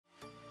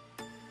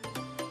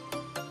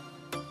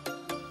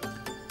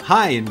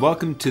Hi, and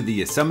welcome to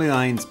the Assembly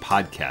Lines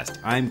podcast.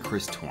 I'm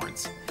Chris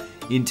Torrance.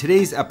 In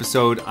today's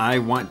episode, I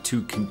want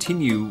to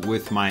continue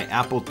with my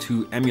Apple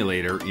II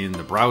emulator in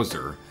the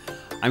browser.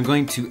 I'm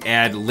going to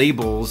add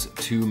labels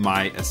to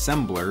my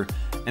assembler,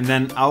 and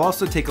then I'll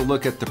also take a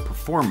look at the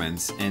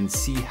performance and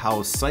see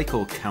how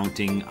cycle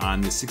counting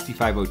on the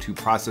 6502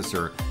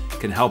 processor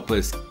can help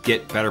us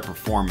get better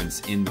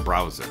performance in the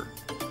browser.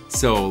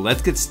 So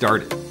let's get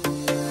started.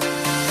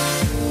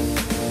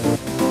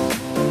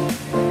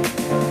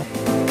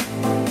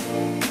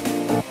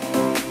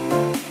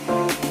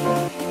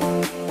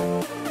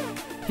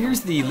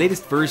 Here's the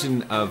latest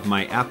version of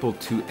my Apple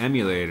II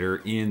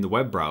emulator in the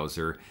web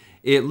browser.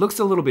 It looks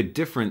a little bit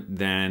different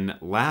than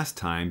last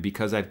time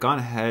because I've gone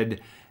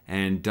ahead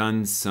and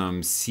done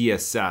some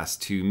CSS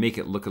to make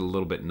it look a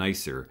little bit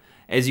nicer.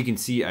 As you can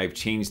see, I've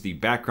changed the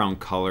background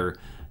color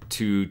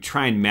to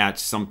try and match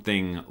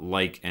something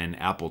like an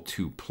Apple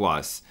II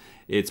Plus.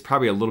 It's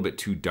probably a little bit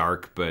too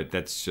dark, but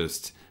that's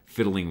just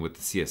fiddling with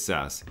the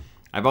CSS.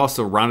 I've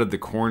also rounded the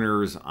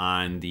corners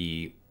on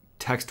the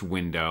text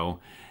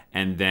window,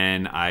 and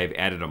then I've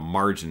added a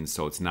margin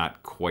so it's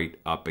not quite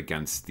up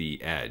against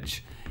the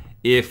edge.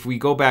 If we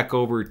go back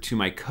over to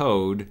my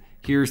code,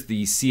 here's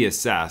the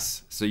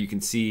CSS. So you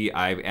can see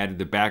I've added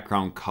the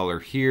background color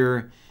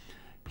here.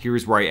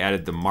 Here's where I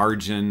added the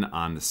margin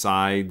on the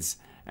sides.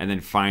 And then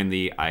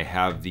finally, I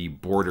have the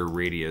border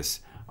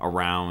radius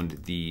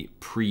around the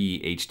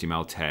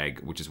pre-HTML tag,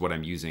 which is what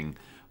I'm using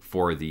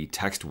for the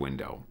text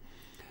window.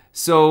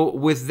 So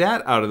with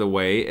that out of the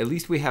way, at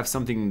least we have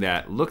something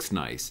that looks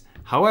nice.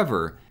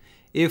 However,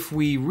 if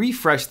we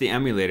refresh the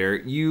emulator,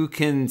 you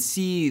can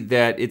see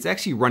that it's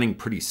actually running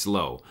pretty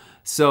slow.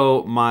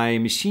 So my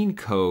machine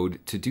code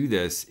to do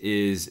this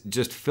is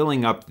just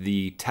filling up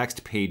the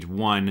text page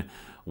 1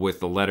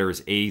 with the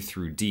letters A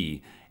through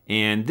D.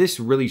 And this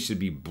really should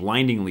be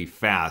blindingly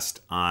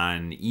fast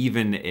on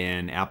even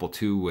an Apple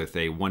II with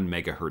a 1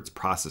 megahertz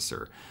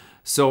processor.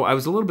 So I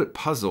was a little bit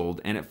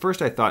puzzled, and at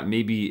first I thought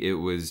maybe it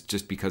was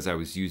just because I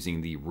was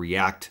using the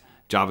React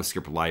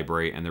JavaScript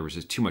library and there was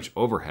just too much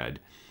overhead.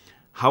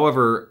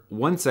 However,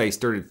 once I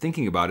started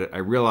thinking about it, I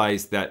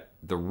realized that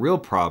the real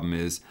problem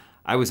is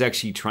I was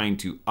actually trying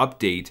to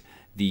update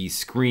the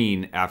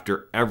screen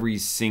after every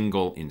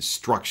single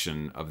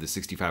instruction of the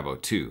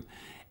 6502.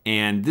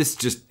 And this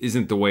just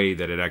isn't the way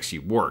that it actually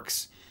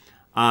works.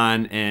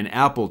 On an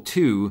Apple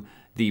II,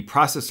 the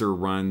processor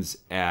runs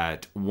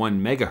at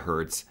 1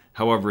 megahertz.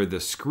 However, the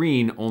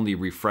screen only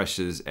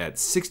refreshes at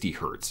 60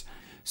 hertz.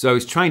 So I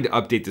was trying to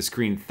update the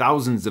screen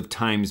thousands of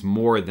times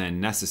more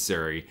than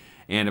necessary,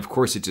 and of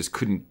course it just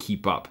couldn't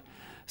keep up.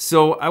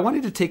 So I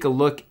wanted to take a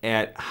look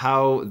at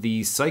how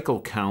the cycle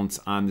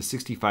counts on the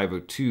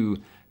 6502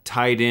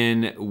 tied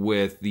in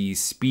with the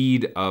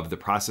speed of the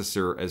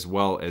processor as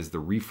well as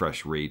the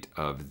refresh rate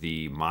of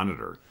the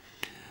monitor.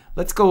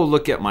 Let's go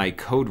look at my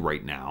code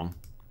right now.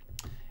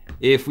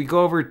 If we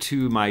go over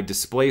to my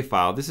display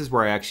file, this is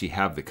where I actually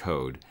have the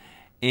code.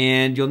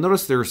 And you'll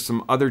notice there's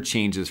some other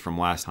changes from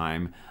last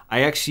time.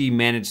 I actually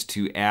managed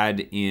to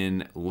add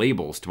in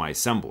labels to my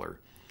assembler.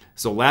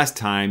 So last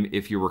time,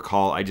 if you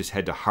recall, I just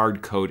had to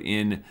hard code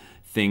in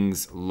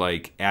things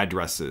like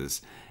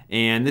addresses.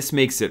 And this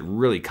makes it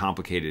really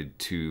complicated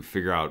to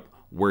figure out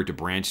where to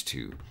branch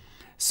to.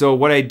 So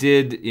what I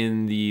did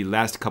in the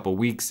last couple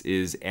weeks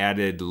is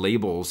added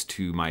labels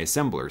to my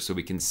assembler. So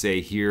we can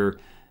say here,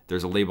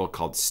 there's a label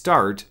called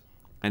start.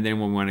 And then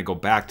when we want to go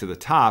back to the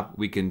top,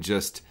 we can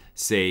just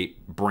say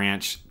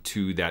branch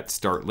to that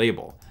start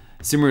label.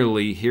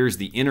 Similarly, here's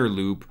the inner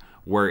loop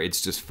where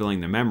it's just filling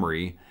the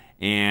memory.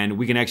 And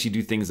we can actually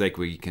do things like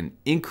we can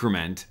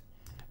increment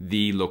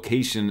the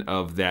location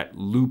of that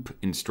loop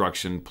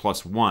instruction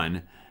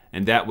 +1,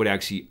 and that would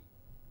actually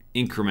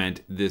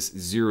increment this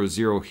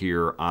 00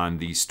 here on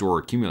the store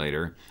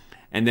accumulator.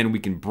 And then we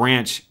can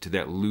branch to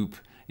that loop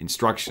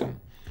instruction.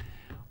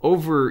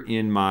 Over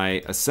in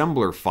my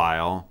assembler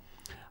file,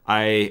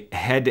 I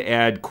had to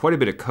add quite a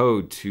bit of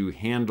code to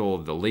handle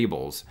the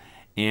labels.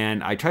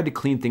 And I tried to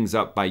clean things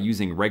up by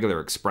using regular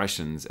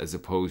expressions as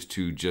opposed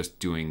to just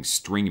doing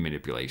string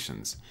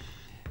manipulations.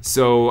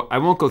 So I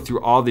won't go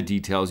through all the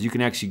details. You can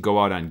actually go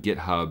out on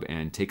GitHub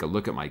and take a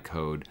look at my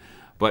code.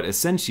 But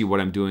essentially what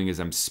I'm doing is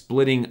I'm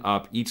splitting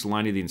up each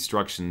line of the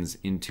instructions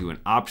into an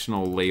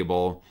optional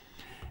label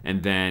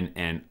and then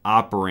an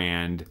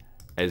operand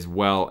as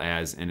well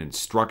as an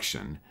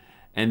instruction.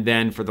 And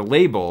then for the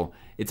label,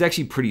 it's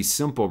actually pretty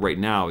simple right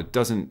now. It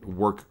doesn't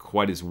work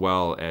quite as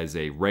well as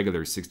a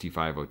regular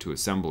 6502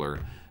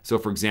 assembler. So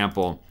for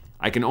example,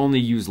 I can only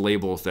use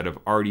labels that have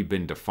already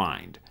been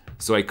defined.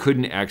 So I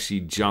couldn't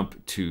actually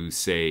jump to,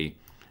 say,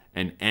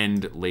 an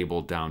end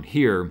label down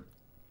here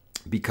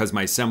because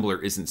my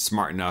assembler isn't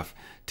smart enough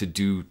to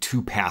do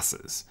 2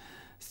 passes.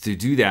 To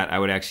do that, I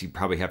would actually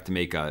probably have to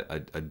make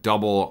a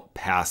double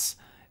pass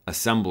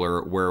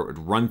assembler where it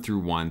would run through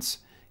once,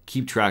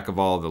 keep track of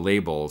all of the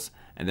labels,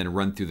 and then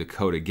run through the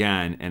code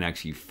again and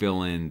actually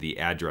fill in the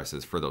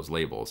addresses for those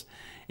labels.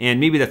 And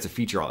maybe that's a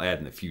feature I'll add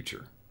in the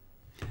future.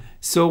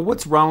 So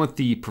what's wrong with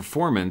the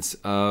performance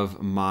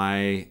of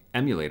my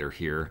emulator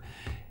here?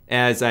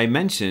 As I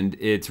mentioned,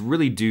 it's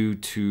really due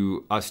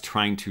to us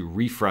trying to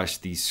refresh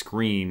the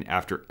screen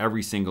after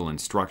every single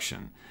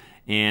instruction.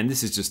 And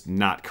this is just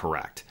not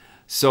correct.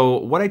 So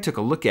what I took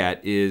a look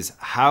at is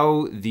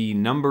how the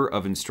number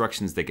of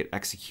instructions that get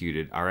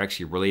executed are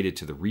actually related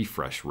to the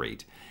refresh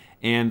rate.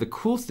 And the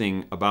cool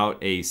thing about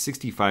a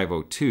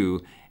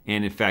 6502,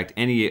 and in fact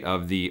any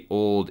of the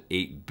old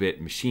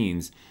 8-bit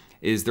machines,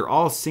 is they're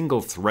all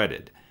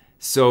single-threaded.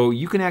 So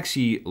you can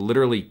actually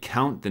literally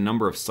count the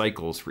number of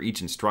cycles for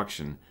each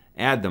instruction,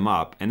 add them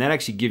up, and that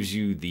actually gives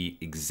you the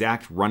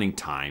exact running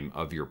time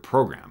of your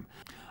program,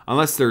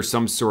 unless there's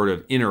some sort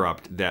of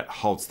interrupt that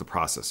halts the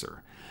processor.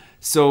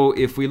 So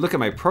if we look at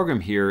my program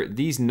here,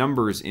 these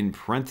numbers in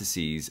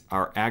parentheses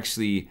are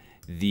actually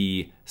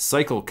the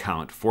cycle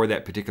count for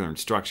that particular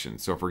instruction.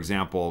 So for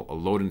example, a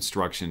load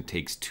instruction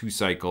takes 2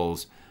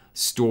 cycles,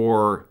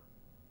 store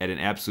at an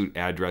absolute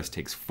address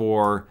takes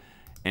 4,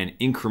 an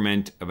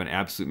increment of an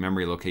absolute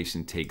memory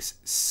location takes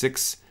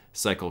 6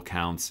 cycle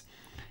counts.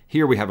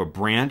 Here we have a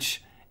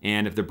branch,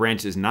 and if the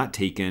branch is not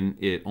taken,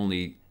 it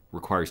only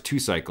requires 2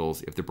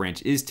 cycles. If the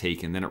branch is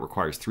taken, then it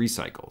requires 3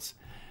 cycles.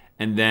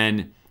 And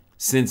then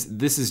since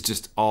this is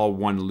just all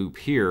one loop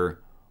here,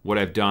 what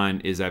I've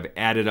done is I've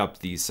added up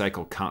the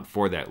cycle count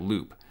for that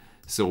loop.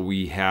 So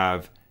we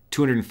have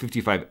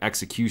 255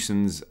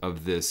 executions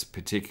of this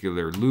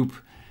particular loop,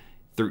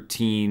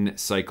 13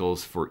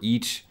 cycles for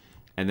each,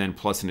 and then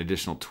plus an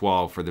additional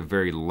 12 for the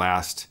very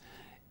last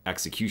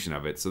execution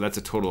of it. So that's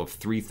a total of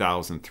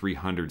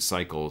 3,300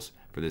 cycles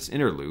for this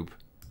inner loop.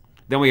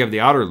 Then we have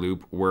the outer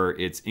loop where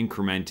it's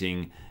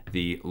incrementing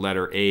the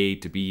letter A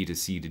to B to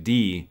C to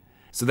D.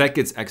 So that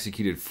gets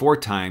executed 4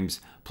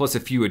 times, plus a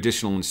few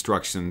additional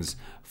instructions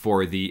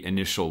for the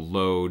initial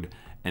load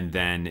and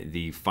then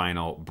the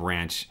final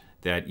branch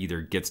that either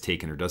gets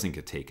taken or doesn't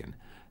get taken.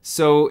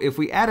 So if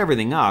we add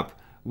everything up,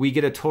 we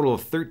get a total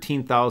of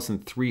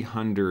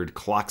 13,300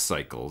 clock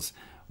cycles,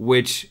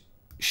 which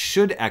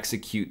should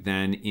execute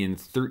then in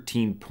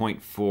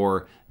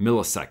 13.4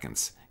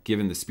 milliseconds,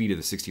 given the speed of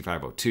the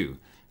 6502.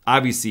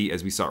 Obviously,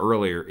 as we saw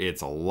earlier,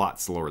 it's a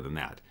lot slower than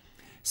that.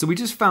 So we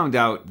just found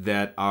out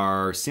that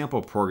our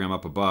sample program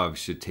up above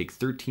should take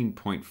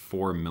 13.4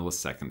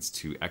 milliseconds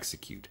to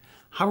execute.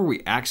 How are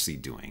we actually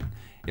doing?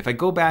 If I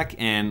go back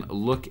and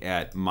look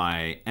at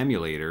my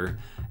emulator,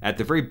 at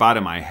the very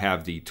bottom I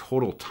have the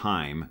total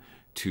time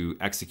to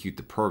execute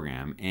the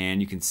program,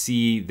 and you can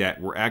see that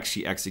we're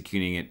actually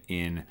executing it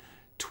in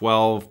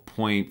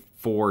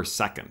 12.4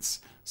 seconds.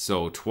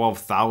 So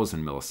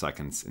 12,000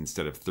 milliseconds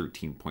instead of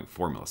 13.4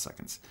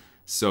 milliseconds.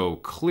 So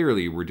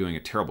clearly we're doing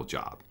a terrible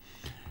job.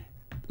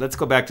 Let's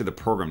go back to the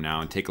program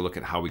now and take a look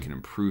at how we can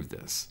improve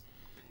this.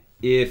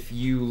 If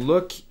you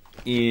look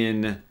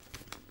in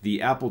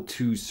the Apple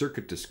II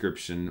circuit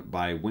description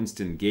by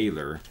Winston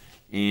Gaylor,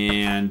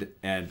 and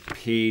at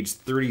page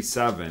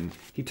 37,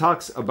 he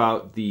talks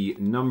about the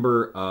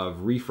number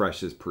of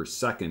refreshes per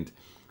second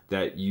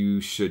that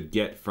you should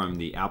get from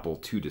the Apple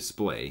II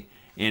display.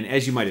 And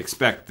as you might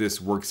expect, this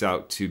works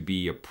out to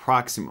be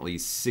approximately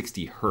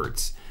 60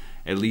 Hertz,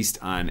 at least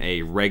on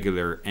a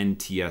regular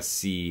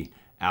NTSC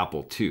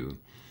Apple II.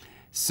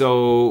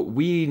 So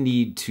we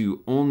need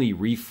to only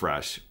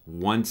refresh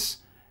once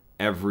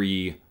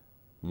every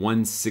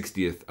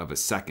 1/60th of a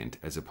second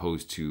as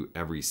opposed to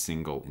every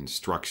single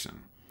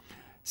instruction.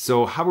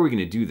 So how are we going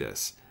to do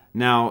this?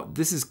 Now,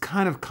 this is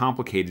kind of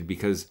complicated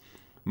because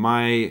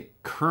my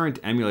current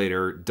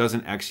emulator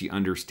doesn't actually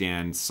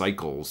understand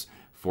cycles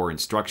for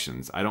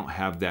instructions. I don't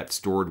have that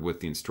stored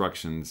with the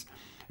instructions,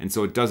 and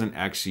so it doesn't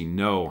actually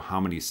know how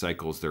many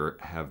cycles there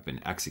have been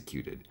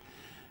executed.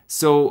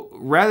 So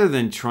rather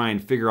than try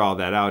and figure all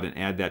that out and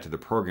add that to the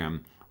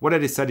program, what I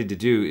decided to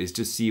do is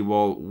just see,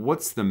 well,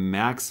 what's the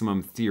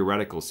maximum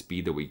theoretical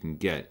speed that we can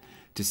get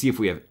to see if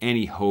we have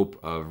any hope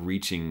of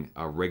reaching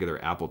a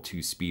regular Apple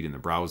II speed in the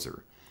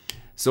browser.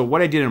 So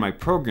what I did in my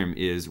program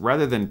is,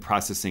 rather than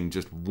processing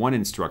just one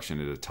instruction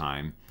at a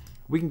time,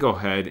 we can go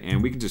ahead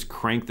and we can just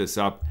crank this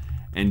up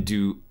and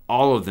do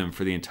all of them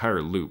for the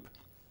entire loop.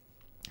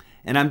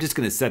 And I'm just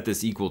going to set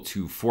this equal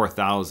to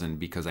 4,000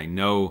 because I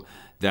know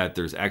that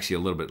there's actually a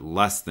little bit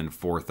less than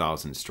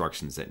 4,000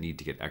 instructions that need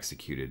to get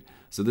executed.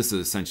 So this is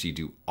essentially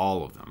do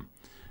all of them.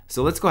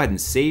 So let's go ahead and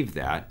save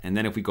that. And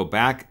then if we go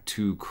back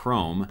to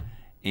Chrome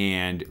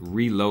and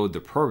reload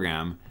the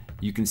program,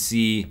 you can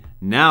see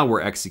now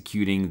we're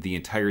executing the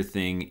entire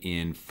thing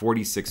in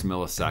 46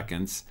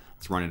 milliseconds.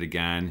 Let's run it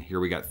again. Here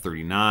we got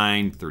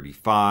 39,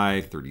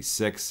 35,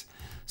 36.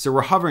 So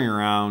we're hovering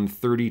around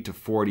 30 to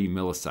 40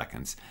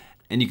 milliseconds.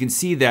 And you can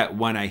see that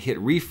when I hit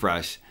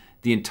refresh,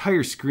 the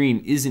entire screen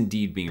is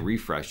indeed being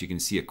refreshed. You can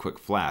see a quick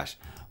flash,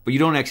 but you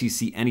don't actually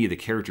see any of the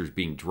characters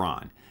being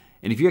drawn.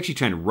 And if you actually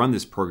try to run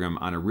this program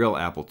on a real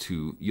Apple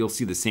II, you'll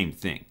see the same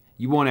thing.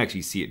 You won't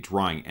actually see it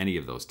drawing any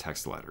of those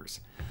text letters.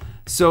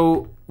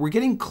 So we're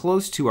getting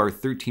close to our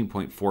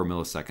 13.4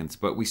 milliseconds,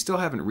 but we still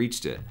haven't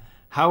reached it.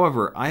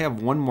 However, I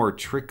have one more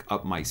trick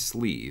up my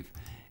sleeve.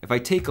 If I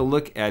take a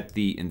look at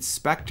the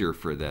inspector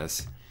for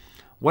this,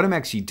 What I'm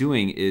actually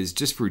doing is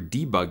just for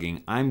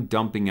debugging, I'm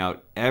dumping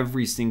out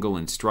every single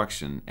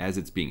instruction as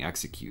it's being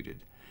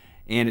executed.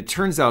 And it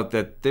turns out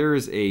that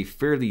there's a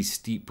fairly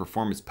steep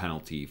performance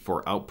penalty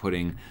for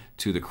outputting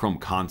to the Chrome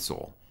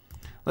console.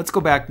 Let's go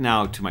back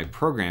now to my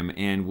program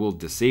and we'll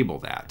disable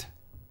that.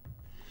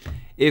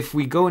 If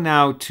we go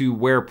now to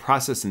where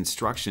process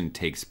instruction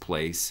takes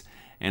place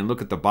and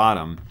look at the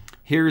bottom,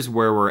 here's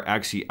where we're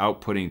actually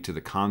outputting to the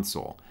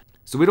console.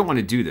 So we don't want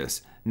to do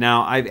this.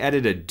 Now I've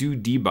added a do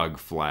debug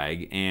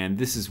flag, and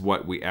this is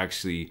what we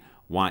actually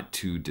want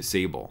to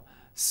disable.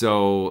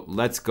 So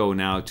let's go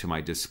now to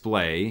my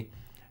display,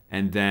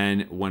 and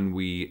then when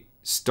we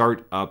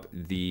start up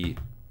the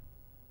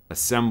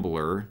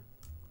assembler,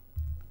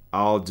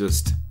 I'll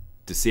just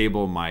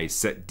disable my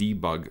set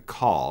debug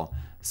call.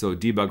 So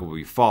debug will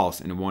be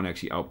false and it won't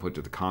actually output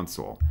to the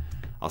console.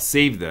 I'll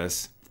save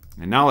this,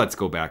 and now let's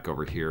go back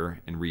over here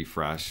and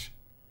refresh.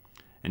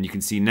 And you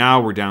can see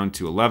now we're down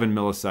to 11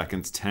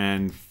 milliseconds,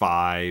 10,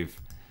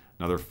 5,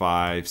 another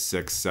 5,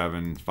 6,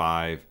 7,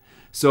 5.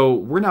 So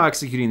we're now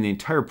executing the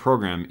entire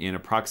program in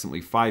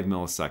approximately 5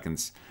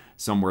 milliseconds,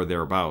 somewhere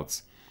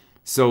thereabouts.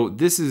 So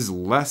this is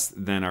less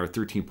than our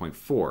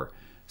 13.4.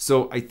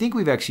 So I think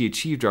we've actually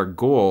achieved our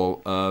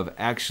goal of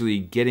actually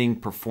getting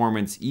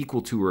performance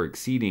equal to or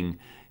exceeding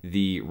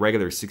the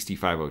regular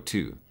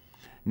 6502.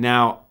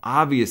 Now,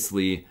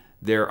 obviously,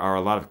 there are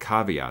a lot of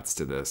caveats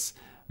to this.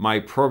 My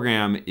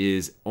program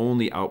is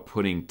only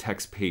outputting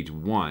text page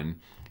 1,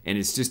 and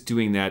it's just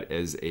doing that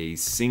as a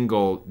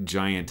single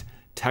giant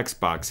text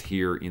box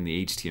here in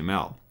the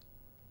HTML.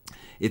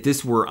 If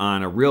this were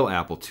on a real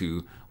Apple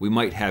II, we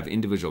might have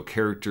individual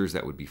characters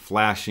that would be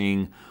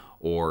flashing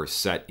or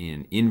set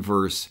in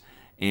inverse.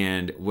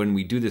 And when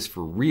we do this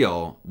for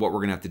real, what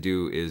we're going to have to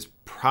do is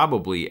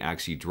probably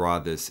actually draw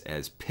this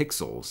as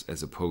pixels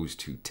as opposed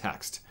to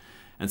text.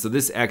 And so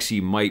this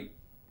actually might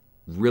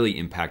really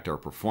impact our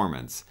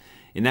performance.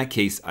 In that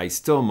case, I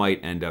still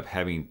might end up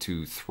having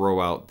to throw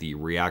out the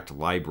React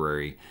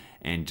library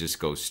and just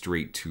go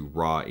straight to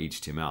raw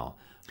HTML.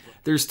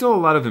 There's still a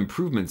lot of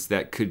improvements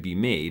that could be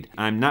made.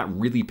 I'm not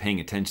really paying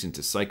attention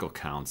to cycle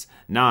counts.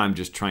 Now I'm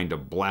just trying to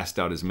blast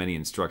out as many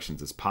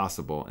instructions as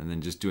possible and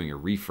then just doing a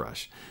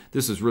refresh.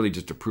 This is really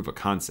just a proof of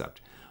concept.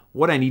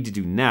 What I need to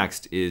do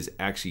next is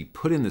actually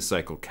put in the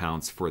cycle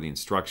counts for the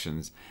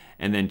instructions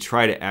and then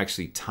try to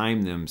actually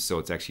time them so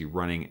it's actually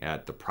running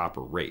at the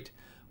proper rate.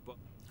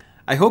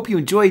 I hope you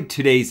enjoyed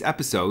today's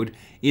episode.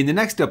 In the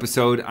next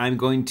episode, I'm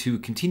going to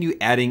continue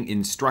adding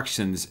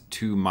instructions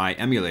to my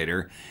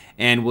emulator,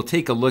 and we'll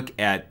take a look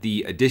at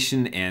the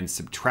addition and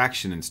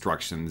subtraction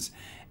instructions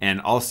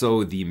and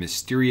also the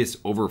mysterious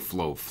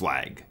overflow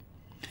flag.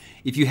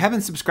 If you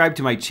haven't subscribed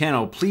to my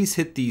channel, please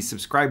hit the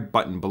subscribe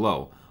button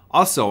below.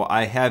 Also,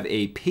 I have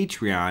a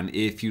Patreon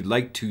if you'd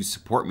like to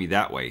support me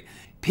that way.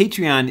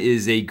 Patreon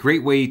is a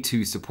great way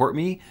to support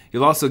me.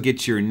 You'll also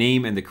get your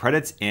name and the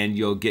credits, and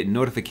you'll get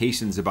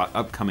notifications about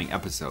upcoming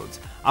episodes.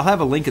 I'll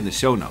have a link in the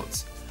show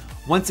notes.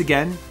 Once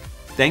again,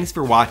 thanks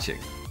for watching.